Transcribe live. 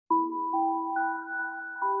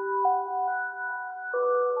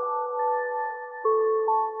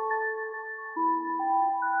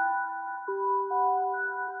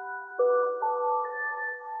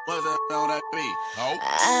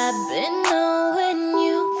I've been knowing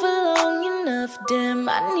you for long enough, damn,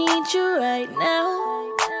 I need you right now.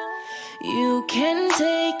 You can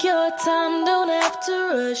take your time, don't have to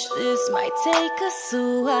rush, this might take us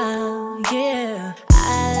a while, yeah.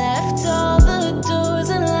 I left all the doors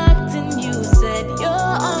unlocked and you said you're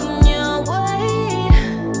on your way.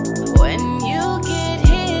 When you get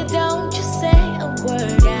here, don't you say a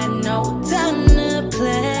word, got no time to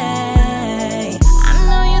play. I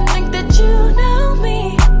know you think that you know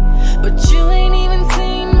me, but you ain't even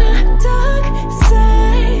seen my dark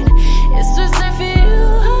side. It's reserved for you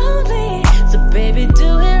only, so baby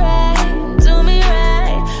do it right, do me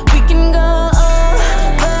right. We can go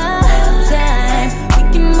over time, we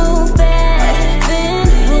can move fast, then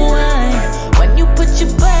rewind. When you put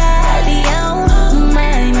your body on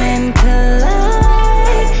mine and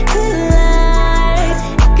collide, collide.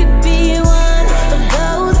 It could be one of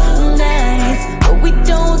those nights where we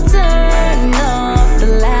don't turn off the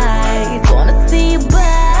lights. Wanna see your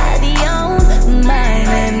body on mine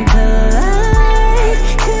and collide,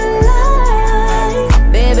 collide.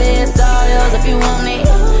 Baby, it's all yours if you want it,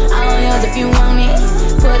 all yours if you want it.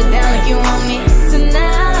 Put it down like you want it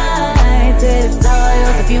tonight. Said it's all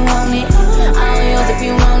yours if you want it, all yours if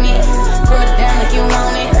you want it. Put it down like you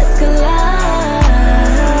want it, let's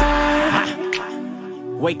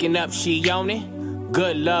collide. Waking up, she on it.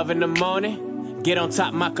 Good love in the morning. Get on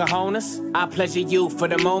top my cojones. I pleasure you for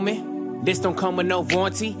the moment. This don't come with no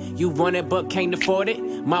warranty. You want it but can't afford it.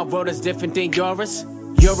 My world is different than yours.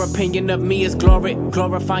 Your opinion of me is glory,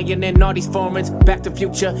 glorifying in all these foreigns. Back to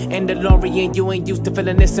Future and DeLorean. You ain't used to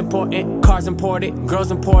feeling this important. Cars imported,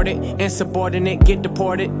 girls imported, insubordinate, get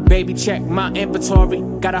deported. Baby, check my inventory.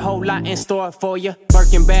 Got a whole lot in store for you.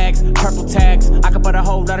 Birkin bags, purple tags. I can put a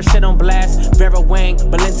whole lot of shit on blast. Vera Wang,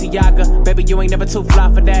 Balenciaga. Baby, you ain't never too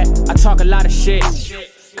fly for that. I talk a lot of shit,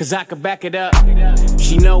 cause I can back it up.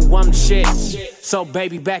 She know I'm the shit, so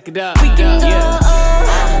baby, back it up. We can go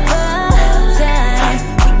over time,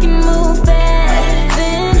 we can move fast,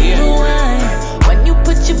 then rewind. When you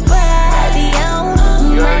put your body on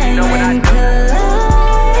mine and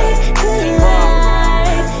collide,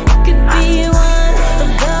 collide. It could be one of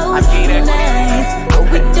those nights where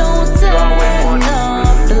we don't turn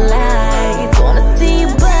off the lights. Wanna see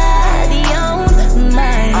your body on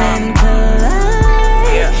mine and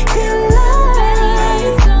collide,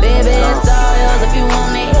 collide. Baby, it's all yours if you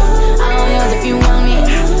want it, all yours if you want it.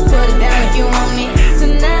 Put it down if you want it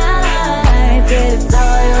tonight. Said it's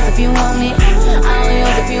all yours if you want it, all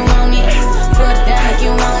yours if you want it. Put it down if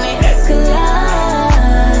you want it, let's collide.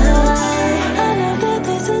 I know that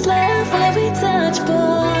this is love when we touch,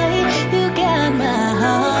 boy. You got my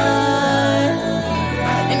heart,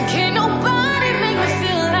 and can't nobody make me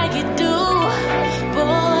feel like you do,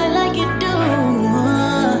 boy, like you do.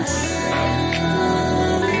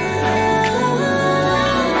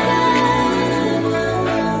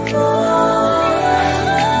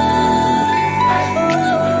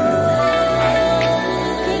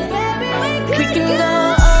 We can go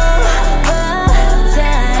over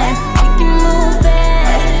time, we can move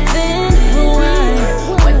fast, then rewind.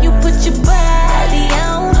 When you put your body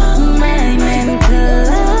on mine and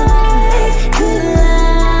collide,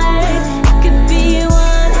 collide. It could be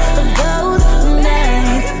one of those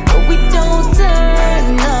nights where we don't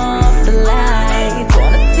turn off the lights.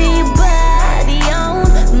 Wanna see your body on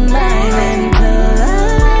mine and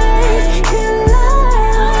collide, collide.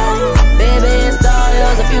 Baby, it's all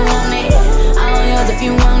yours if you want it, all yours if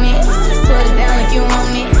you want it. Put it down like you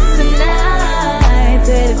want it tonight.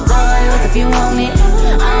 Said it's all yours if you want it,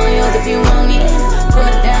 all yours if you want it. Put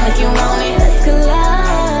it down like you want it, let's collide.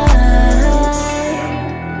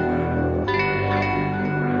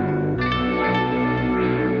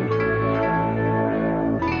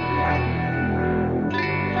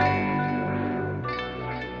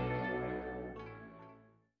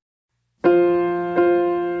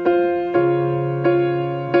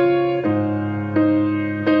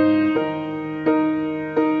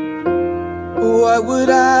 What would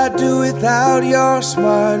I do without your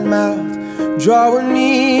smart mouth? Drawing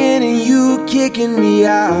me in and you kicking me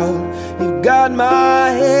out. You got my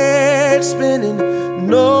head spinning,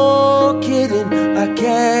 no kidding. I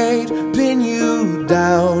can't pin you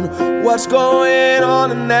down. What's going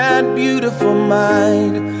on in that beautiful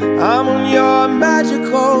mind? I'm on your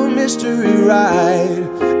magical mystery ride,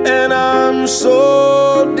 and I'm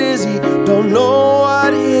so dizzy, don't know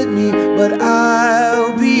what hit me, but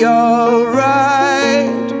I'll be alright.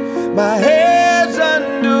 My head's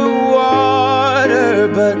underwater,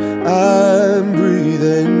 but I'm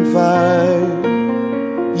breathing fine.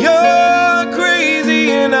 You're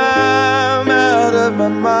crazy and I'm out of my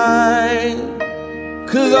mind.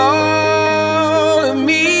 'cause all of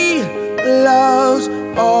me loves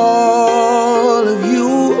all of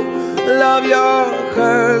you. Love your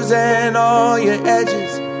curves and all your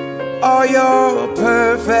edges, all your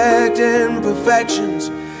perfect imperfections.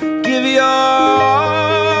 Give your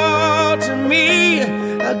all to me,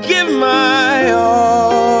 I'll give my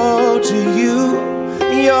all to you.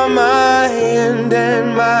 You're my end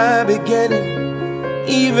and my beginning.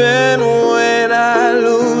 Even when I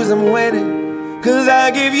lose, I'm winning, 'cause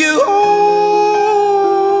I give you all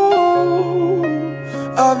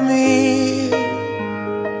of me,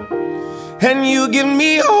 and you give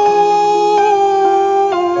me all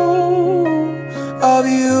of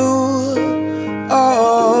you.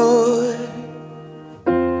 Oh,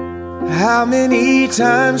 how many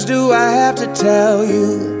times do I have to tell you?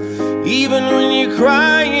 Even when you're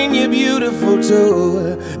crying, you're beautiful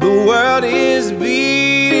too. The world is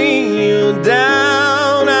beating you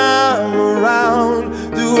down. I'm around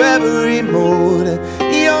through every mood.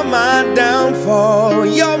 You're my downfall,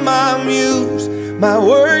 you're my muse, my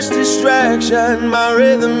worst distraction, my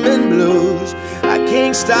rhythm and blues. I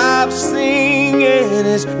can't stop singing,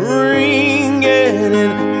 it's ringing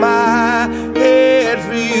in my head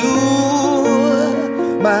for you.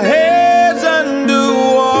 My head's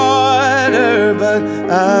underwater, but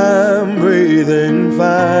I'm breathing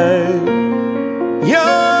fine.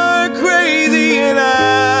 You're crazy and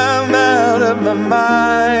I'm out of my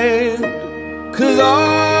mind, 'cause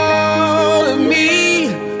all of me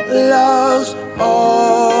loves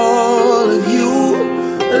all of you.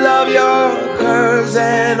 Love your curves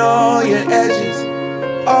and all your edges,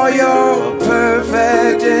 all your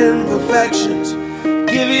perfect imperfections.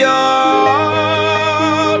 Give your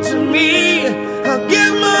all to me, I'll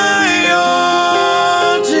give my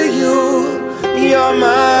all to you. You're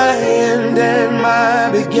my end and my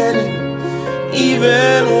beginning.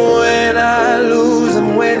 Even when I lose,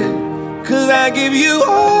 I'm winning, 'cause I give you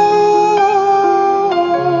all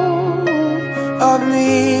of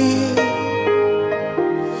me,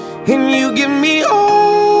 and you give me all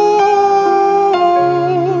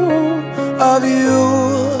of you.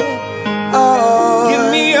 Oh, give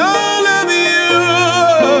me all of you.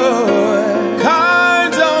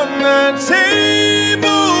 Cards on the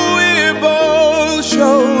table, we're both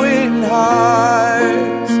showing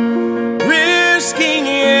hearts, risking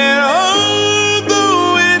it although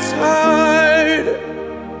it's hard,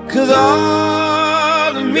 'cause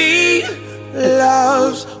all of me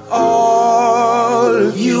loves all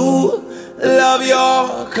of you. Love your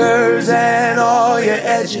curves and all your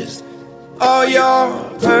edges, all your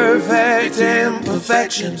perfect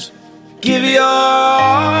imperfections. Give your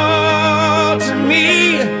all to me,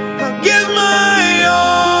 I'll give my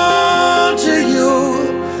all to you.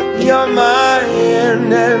 You're my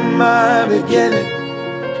end and my beginning.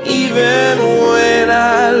 Even when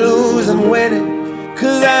I lose, I'm winning,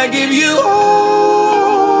 'cause I give you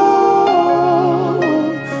all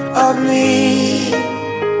of me,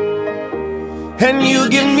 and you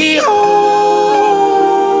give me all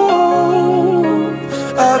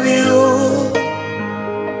of you.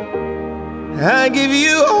 I give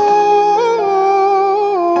you all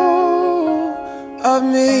of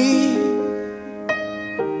me,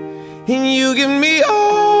 and you give me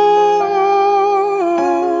all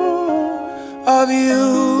of you.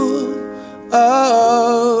 Oh.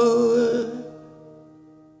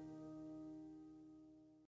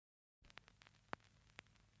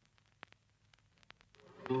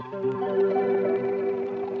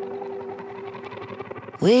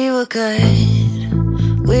 We were good,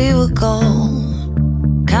 we were gold,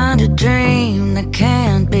 kind of dream that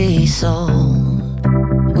can't be sold.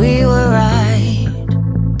 We were right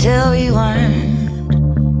till we weren't,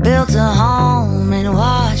 built a home and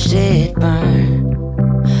watched it burn.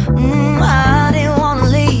 I didn't wanna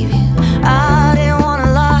leave you, I didn't wanna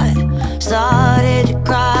lie. Started to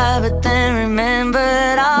cry, but then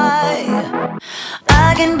remembered I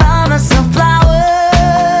can buy myself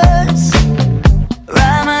flowers,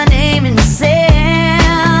 write my name in the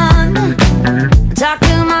sand.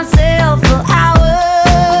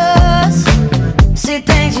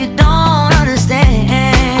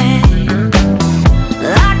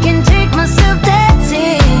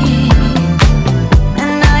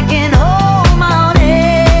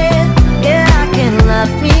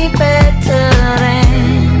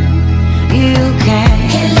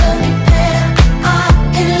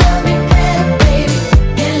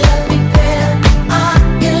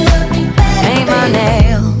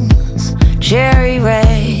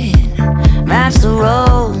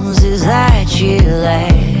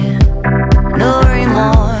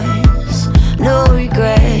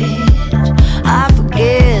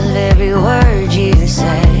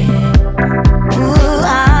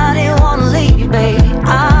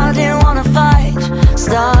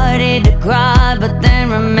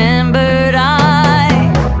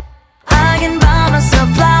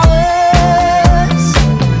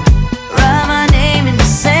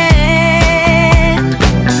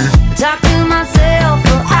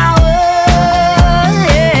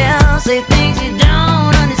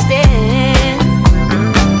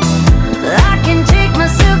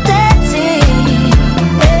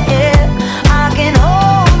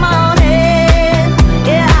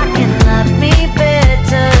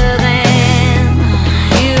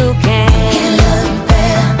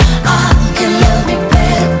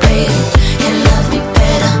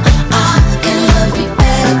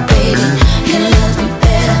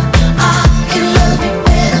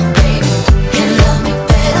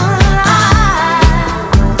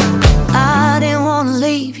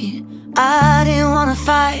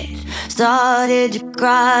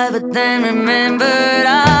 everything remembered.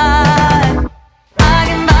 I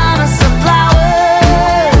can buy myself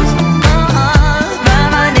flowers, write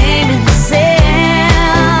my name in the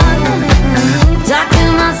sand, talk to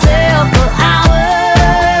myself for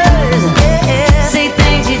hours, say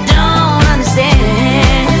things you don't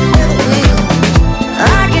understand.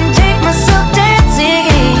 I can take myself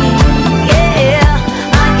dancing, yeah,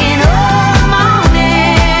 I can hold the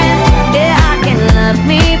morning, yeah, I can love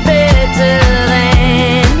me better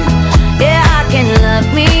than, yeah, I can love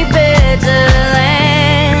me better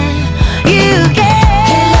than you can.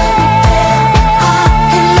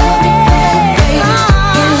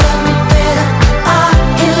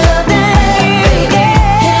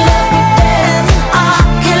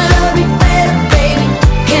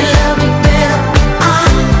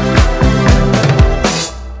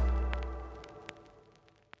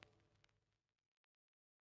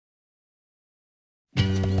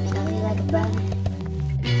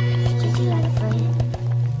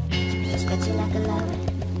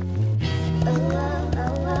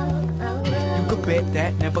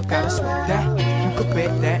 Never gotta sweat that. You could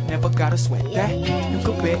bet that, never gotta sweat that. You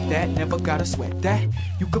could bet that, never gotta sweat that.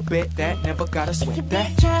 You could bet that, never gotta sweat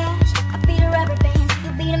that. If you be the trash, I'll be the rubber band.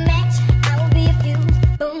 You be the match, I will be a fuse.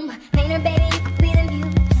 Boom, painter, baby, you could be the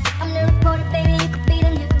muse. I'm the reporter, baby, you could be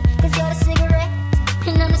the news. Cause you're the cigarette,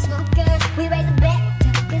 and I'm the smoker. We raise a bet,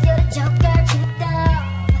 cause you're the joker. Tricked off,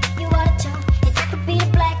 you are the chalk. And I could be the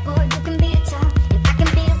blackboard, you can be the top. And I can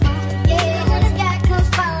be the phone, yeah, when the sky comes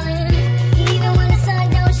falling. Even when the sun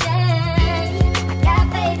don't shine, I got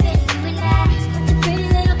faith in you and I. Put your pretty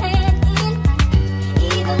little hand in.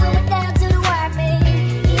 Even when we're down to the wire, baby.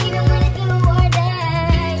 Even when it's do or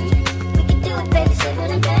die, we can do it, baby, simple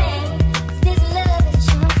and plain. 'Cause this love is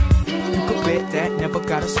a short thing. You could bet that, never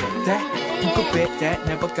gotta sweat that. You could bet that,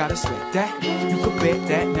 never gotta sweat that. You could bet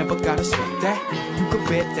that, never gotta sweat that. You could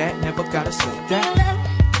bet that, never gotta sweat that.